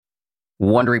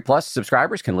Wondery Plus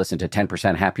subscribers can listen to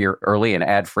 10% Happier early and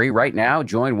ad-free right now.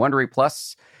 Join Wondery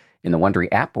Plus in the Wondery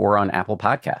app or on Apple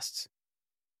Podcasts.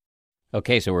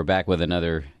 Okay, so we're back with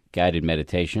another guided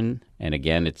meditation. And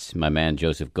again, it's my man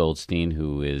Joseph Goldstein,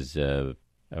 who is a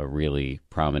really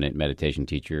prominent meditation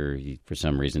teacher. He, for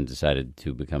some reason, decided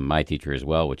to become my teacher as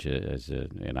well,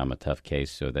 and I'm a tough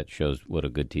case, so that shows what a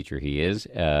good teacher he is.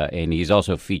 And he's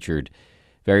also featured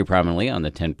very prominently on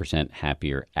the 10%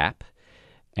 Happier app.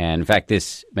 And in fact,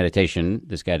 this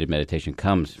guided meditation,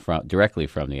 comes directly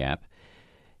from the app.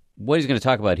 What he's going to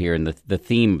talk about here, and the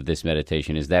theme of this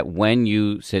meditation, is that when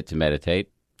you sit to meditate,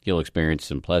 you'll experience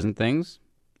some pleasant things,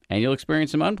 and you'll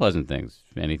experience some unpleasant things.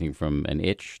 Anything from an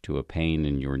itch to a pain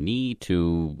in your knee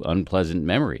to unpleasant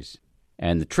memories.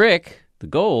 And the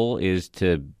goal is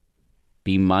to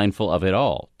be mindful of it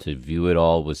all, to view it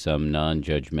all with some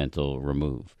non-judgmental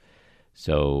remove.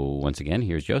 So once again,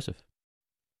 here's Joseph.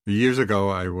 Years ago,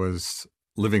 I was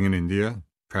living in India,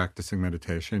 practicing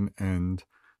meditation, and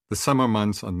the summer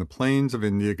months on the plains of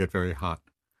India get very hot.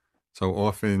 So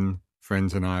often,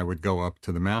 friends and I would go up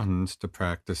to the mountains to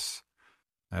practice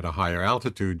at a higher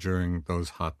altitude during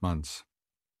those hot months.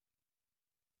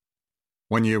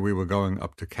 One year, we were going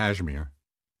up to Kashmir.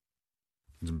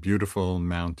 It's a beautiful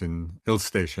mountain hill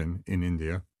station in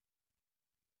India.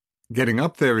 Getting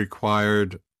up there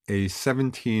required a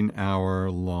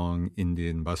 17-hour-long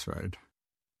Indian bus ride.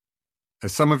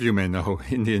 As some of you may know,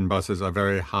 Indian buses are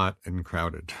very hot and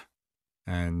crowded.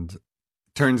 And it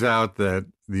turns out that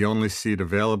the only seat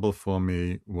available for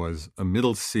me was a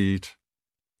middle seat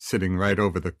sitting right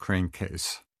over the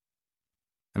crankcase.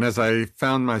 And as I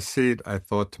found my seat, I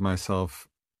thought to myself,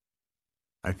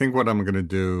 I think what I'm going to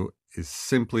do is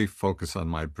simply focus on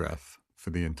my breath for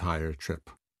the entire trip,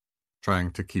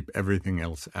 trying to keep everything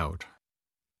else out.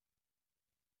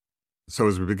 So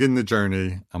as we begin the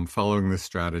journey, I'm following this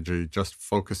strategy, just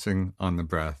focusing on the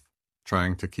breath,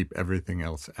 trying to keep everything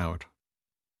else out.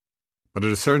 But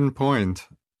at a certain point,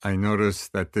 I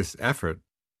noticed that this effort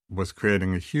was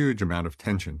creating a huge amount of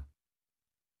tension.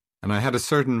 And I had a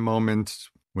certain moment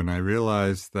when I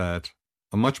realized that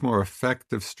a much more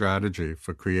effective strategy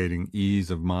for creating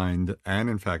ease of mind and,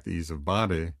 in fact, ease of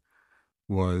body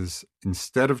was,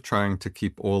 instead of trying to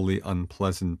keep all the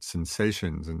unpleasant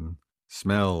sensations and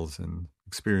smells and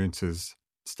experiences,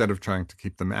 instead of trying to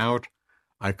keep them out,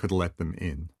 I could let them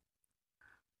in.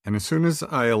 And as soon as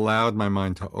I allowed my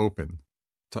mind to open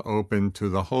to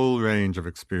the whole range of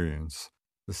experience,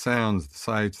 the sounds, the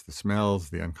sights, the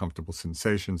smells, the uncomfortable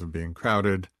sensations of being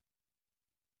crowded,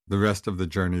 the rest of the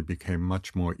journey became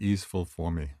much more easeful for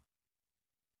me.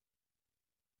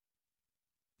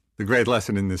 The great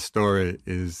lesson in this story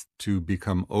is to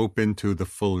become open to the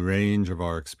full range of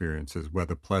our experiences,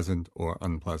 whether pleasant or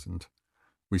unpleasant.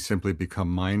 We simply become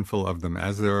mindful of them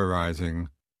as they're arising,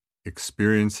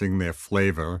 experiencing their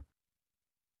flavor,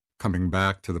 coming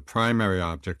back to the primary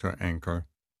object or anchor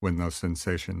when those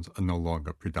sensations are no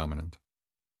longer predominant.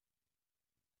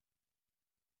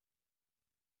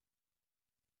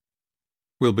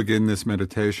 We'll begin this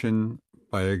meditation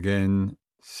by again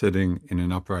sitting in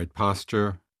an upright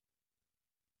posture,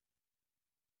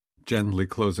 gently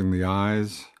closing the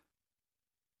eyes.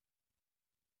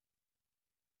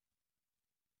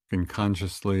 You can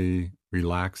consciously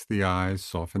relax the eyes,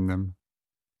 soften them.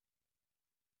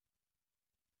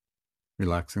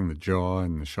 Relaxing the jaw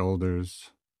and the shoulders,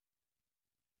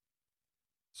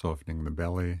 softening the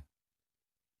belly.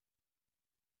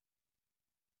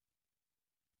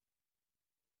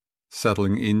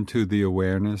 Settling into the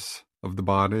awareness of the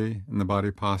body and the body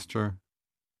posture.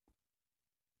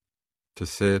 To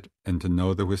sit and to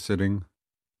know that we're sitting.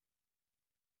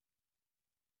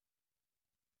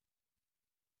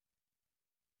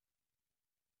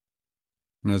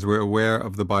 And as we're aware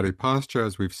of the body posture,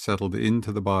 as we've settled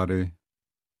into the body,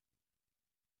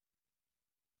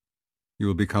 you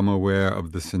will become aware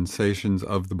of the sensations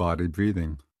of the body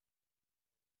breathing.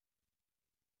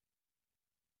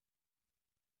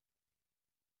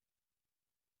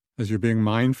 As you're being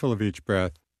mindful of each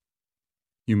breath,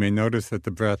 you may notice that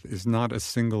the breath is not a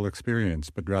single experience,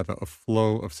 but rather a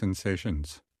flow of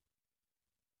sensations.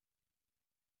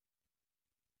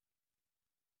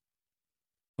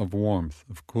 Of warmth,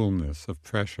 of coolness, of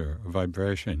pressure, of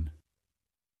vibration.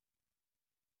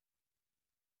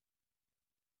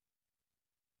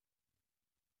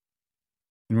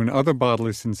 And when other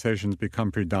bodily sensations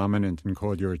become predominant and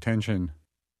call your attention,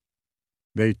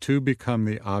 they too become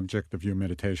the object of your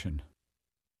meditation.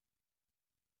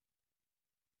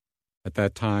 At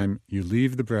that time, you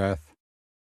leave the breath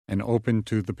and open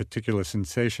to the particular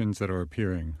sensations that are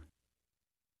appearing.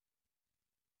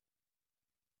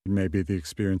 It may be the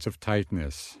experience of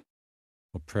tightness,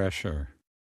 or pressure,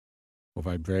 or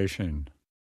vibration,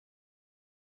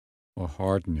 or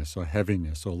hardness, or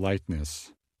heaviness, or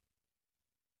lightness.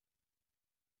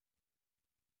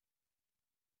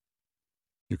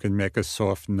 You can make a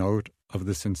soft note of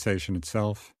the sensation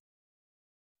itself.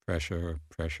 Pressure,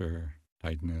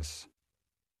 tightness.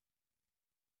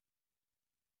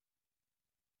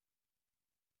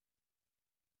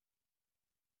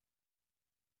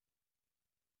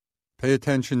 Pay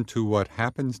attention to what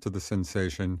happens to the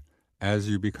sensation as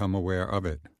you become aware of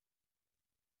it.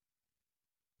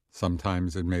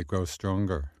 Sometimes it may grow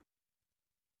stronger,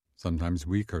 sometimes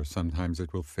weaker, sometimes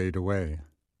it will fade away.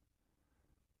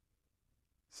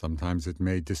 Sometimes it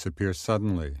may disappear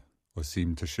suddenly or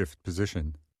seem to shift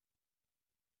position.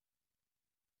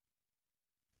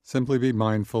 Simply be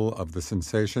mindful of the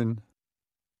sensation,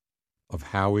 of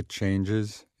how it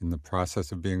changes in the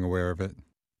process of being aware of it.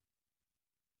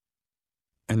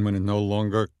 And when it no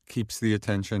longer keeps the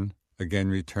attention, again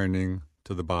returning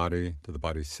to the body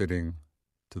sitting,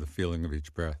 to the feeling of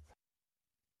each breath.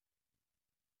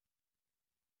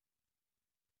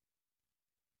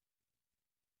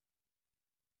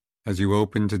 As you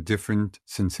open to different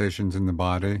sensations in the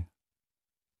body,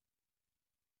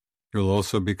 you'll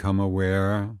also become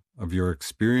aware of your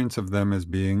experience of them as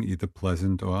being either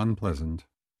pleasant or unpleasant.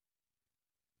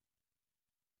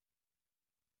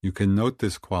 You can note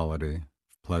this quality,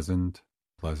 pleasant,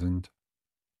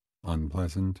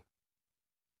 unpleasant,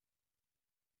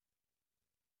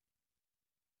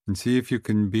 and see if you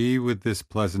can be with this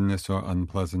pleasantness or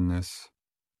unpleasantness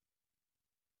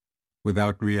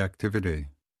without reactivity,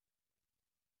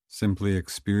 simply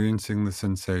experiencing the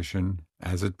sensation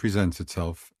as it presents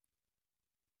itself,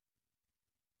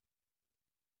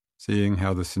 seeing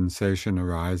how the sensation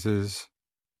arises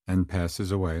and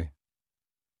passes away.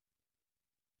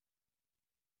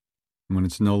 When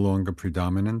it's no longer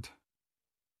predominant,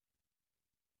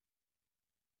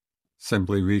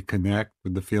 simply reconnect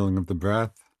with the feeling of the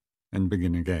breath and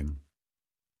begin again.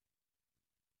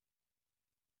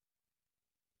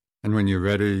 And when you're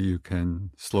ready, you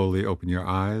can slowly open your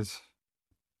eyes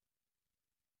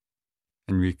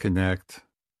and reconnect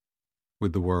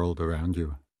with the world around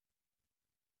you.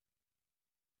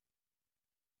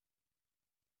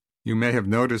 You may have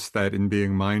noticed that in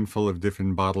being mindful of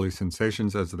different bodily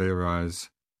sensations as they arise,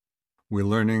 we're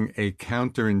learning a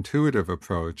counterintuitive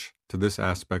approach to this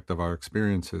aspect of our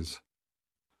experiences.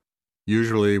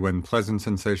 Usually, when pleasant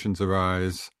sensations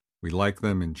arise, we like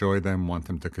them, enjoy them, want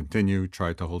them to continue,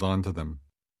 try to hold on to them.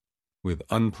 With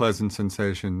unpleasant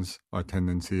sensations, our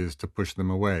tendency is to push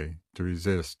them away, to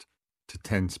resist, to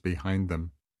tense behind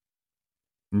them.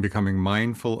 In becoming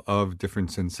mindful of different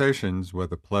sensations,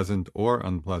 whether pleasant or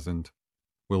unpleasant,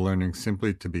 we're learning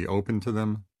simply to be open to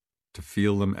them, to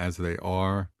feel them as they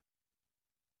are,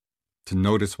 to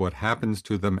notice what happens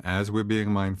to them as we're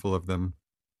being mindful of them.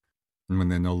 And when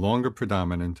they're no longer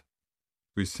predominant,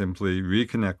 we simply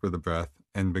reconnect with the breath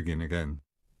and begin again.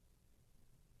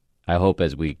 I hope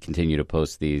as we continue to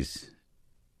post these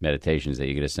meditations that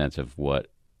you get a sense of what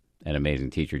an amazing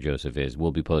teacher Joseph is.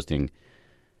 We'll be posting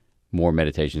more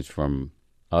meditations from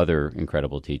other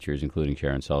incredible teachers, including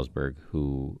Sharon Salzberg,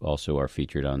 who also are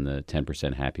featured on the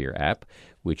 10% Happier app,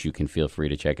 which you can feel free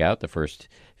to check out. The first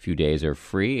few days are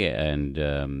free, and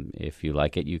if you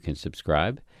like it, you can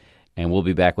subscribe. And we'll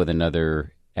be back with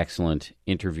another excellent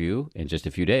interview in just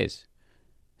a few days.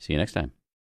 See you next time.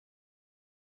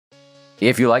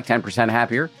 If you like 10%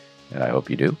 Happier, and I hope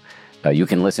you do, you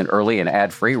can listen early and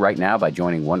ad-free right now by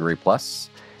joining Wondery Plus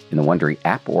in the Wondery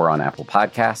app or on Apple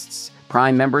Podcasts.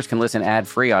 Prime members can listen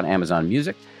ad-free on Amazon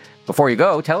Music. Before you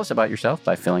go, tell us about yourself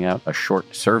by filling out a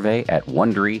short survey at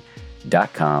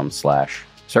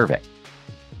Wondery.com/survey.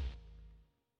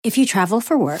 If you travel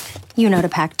for work, you know to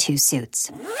pack 2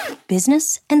 suits.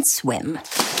 Business and swim.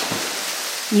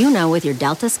 You know with your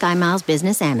Delta SkyMiles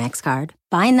Business Amex card,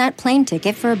 buying that plane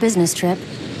ticket for a business trip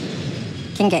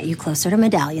can get you closer to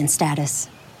medallion status.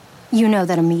 You know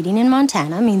that a meeting in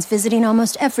Montana means visiting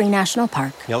almost every national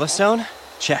park. Yellowstone?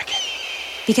 Check.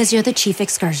 Because you're the chief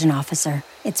excursion officer.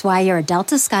 It's why you're a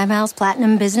Delta SkyMiles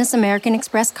Platinum Business American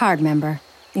Express card member.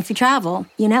 If you travel,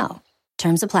 you know.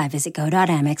 Terms apply. Visit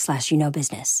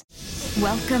go.amex/you-know-business.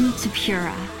 Welcome to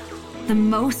Pura, the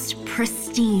most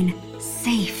pristine,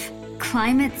 safe,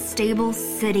 climate-stable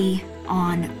city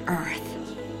on Earth.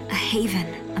 A haven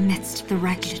amidst the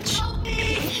wreckage.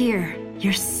 Here,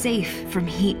 you're safe from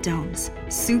heat domes,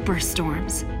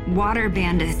 superstorms, water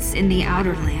bandits in the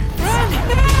outer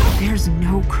lands. There's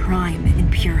no crime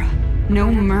in Pura.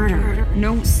 No murder,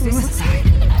 no suicide.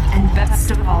 And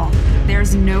best of all,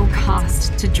 there's no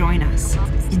cost to join us.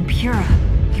 In Pura,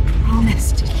 we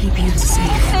promised to keep you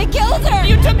safe. They killed her!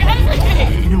 You took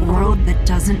everything! In a world that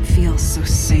doesn't feel so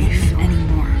safe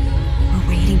anymore, we're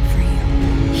waiting for you.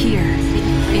 Here,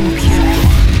 in Pura.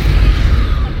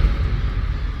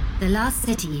 The Last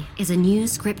City is a new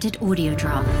scripted audio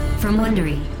drama from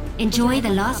Wondery. Enjoy The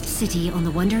Last City on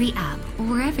the Wondery app or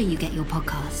wherever you get your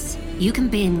podcasts. You can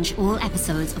binge all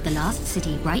episodes of The Last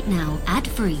City right now,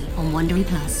 ad-free on Wondery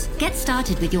Plus. Get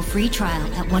started with your free trial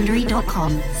at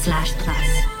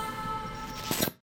Wondery.com/plus.